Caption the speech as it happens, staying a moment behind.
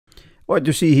What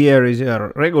you see here is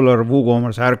a regular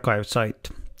WooCommerce archive site.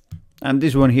 And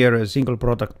this one here is a single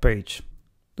product page.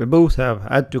 They both have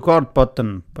add to cart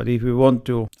button, but if you want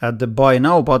to add the buy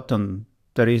now button,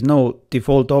 there is no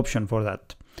default option for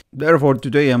that. Therefore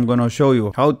today I'm gonna show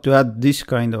you how to add this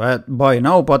kind of add buy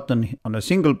now button on a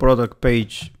single product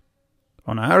page,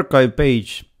 on an archive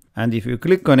page, and if you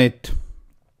click on it,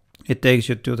 it takes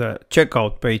you to the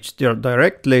checkout page there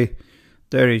directly.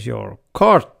 There is your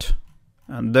cart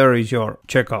and there is your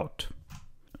checkout.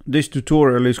 This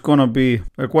tutorial is gonna be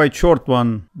a quite short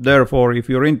one, therefore if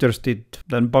you're interested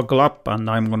then buckle up and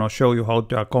I'm gonna show you how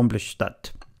to accomplish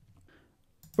that.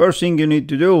 First thing you need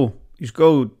to do is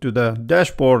go to the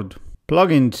dashboard,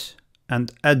 plugins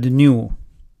and add new.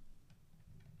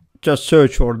 Just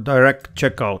search for direct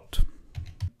checkout.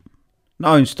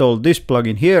 Now install this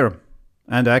plugin here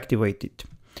and activate it.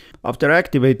 After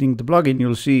activating the plugin,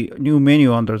 you'll see a new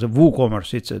menu under the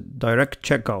WooCommerce. It's a direct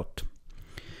checkout.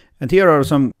 And here are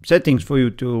some settings for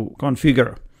you to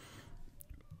configure.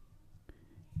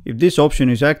 If this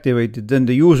option is activated, then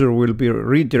the user will be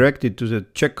redirected to the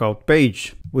checkout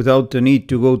page without the need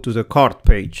to go to the cart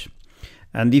page.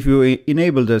 And if you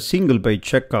enable the single page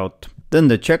checkout, then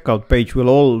the checkout page will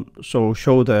also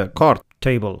show the cart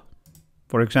table.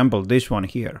 For example, this one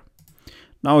here.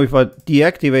 Now if I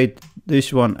deactivate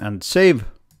this one and save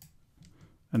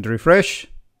and refresh,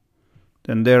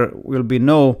 then there will be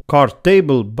no cart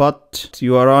table, but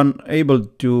you are unable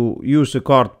to use the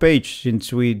cart page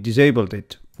since we disabled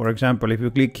it. For example, if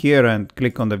you click here and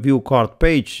click on the view cart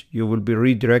page, you will be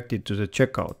redirected to the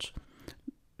checkouts.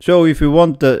 So if you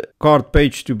want the cart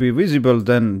page to be visible,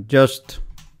 then just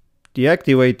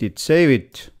deactivate it, save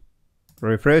it,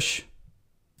 refresh,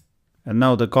 and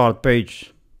now the cart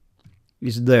page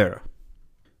is there.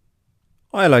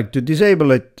 I like to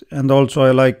disable it, and also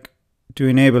I like to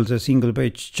enable the single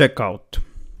page checkout.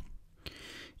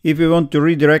 If you want to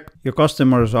redirect your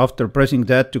customers after pressing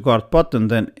the add to cart button,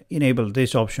 then enable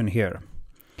this option here.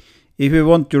 If you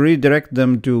want to redirect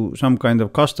them to some kind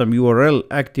of custom URL,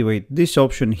 activate this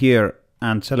option here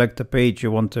and select the page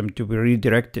you want them to be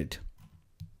redirected.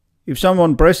 If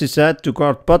someone presses the add to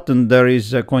cart button, there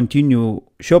is a continue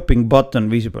shopping button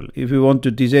visible. If you want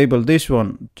to disable this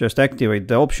one, just activate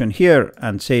the option here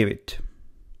and save it.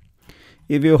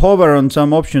 If you hover on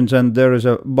some options and there is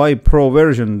a buy pro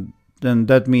version, then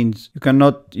that means you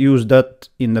cannot use that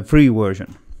in the free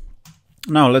version.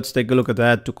 Now let's take a look at the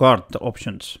add to cart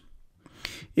options.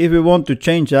 If you want to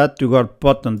change the add to cart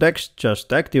button text,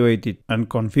 just activate it and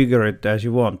configure it as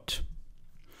you want.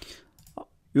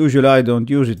 Usually I don't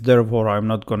use it, therefore I'm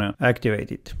not gonna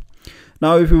activate it.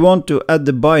 Now if you want to add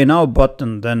the buy now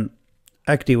button, then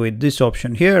activate this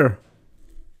option here.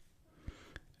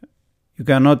 You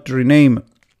cannot rename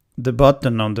the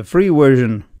button on the free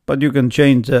version, but you can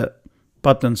change the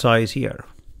button size here.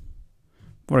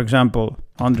 For example,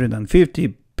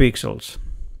 150 pixels.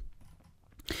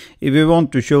 If you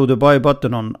want to show the buy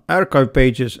button on archive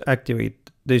pages, activate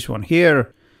this one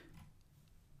here.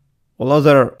 All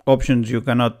other options you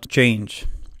cannot change,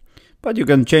 but you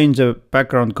can change the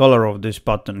background color of this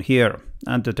button here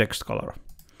and the text color.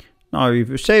 Now if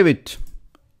you save it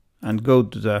and go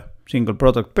to the single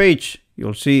product page,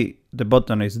 you'll see the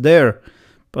button is there,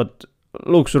 but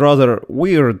looks rather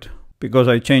weird because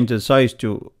I changed the size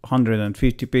to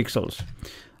 150 pixels.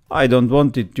 I don't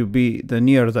want it to be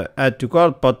near the add to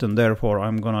cart button, therefore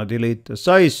I'm gonna delete the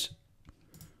size,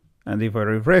 and if I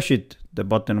refresh it, the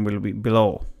button will be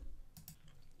below.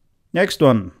 Next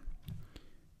one.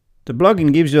 The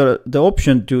plugin gives you the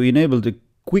option to enable the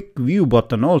quick view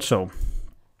button also.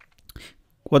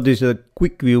 What is a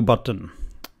quick view button?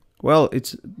 Well,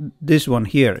 it's this one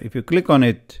here. If you click on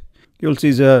it, you'll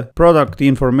see the product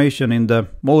information in the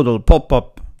modal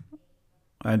pop-up.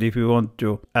 And if you want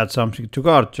to add something to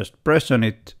cart, just press on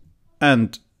it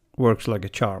and works like a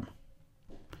charm.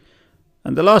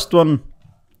 And the last one,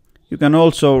 you can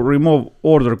also remove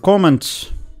order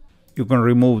comments. You can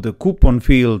remove the coupon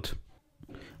field.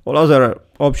 All other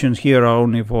options here are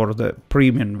only for the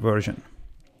premium version.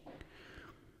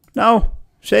 Now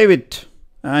save it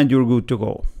and you're good to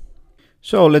go.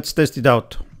 So let's test it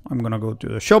out. I'm gonna go to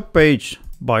the shop page,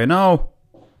 buy now,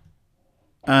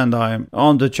 and I'm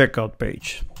on the checkout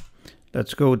page.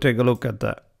 Let's go take a look at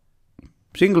the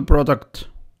single product.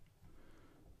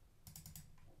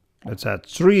 Let's add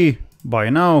 3, buy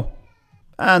now,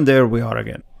 and there we are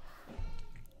again.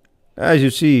 As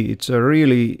you see, it's a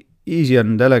really easy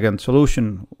and elegant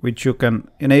solution which you can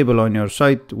enable on your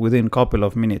site within a couple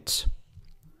of minutes.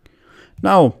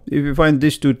 Now, if you find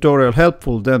this tutorial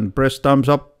helpful, then press thumbs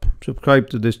up, subscribe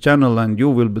to this channel, and you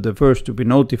will be the first to be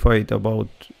notified about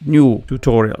new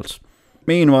tutorials.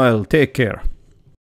 Meanwhile, take care.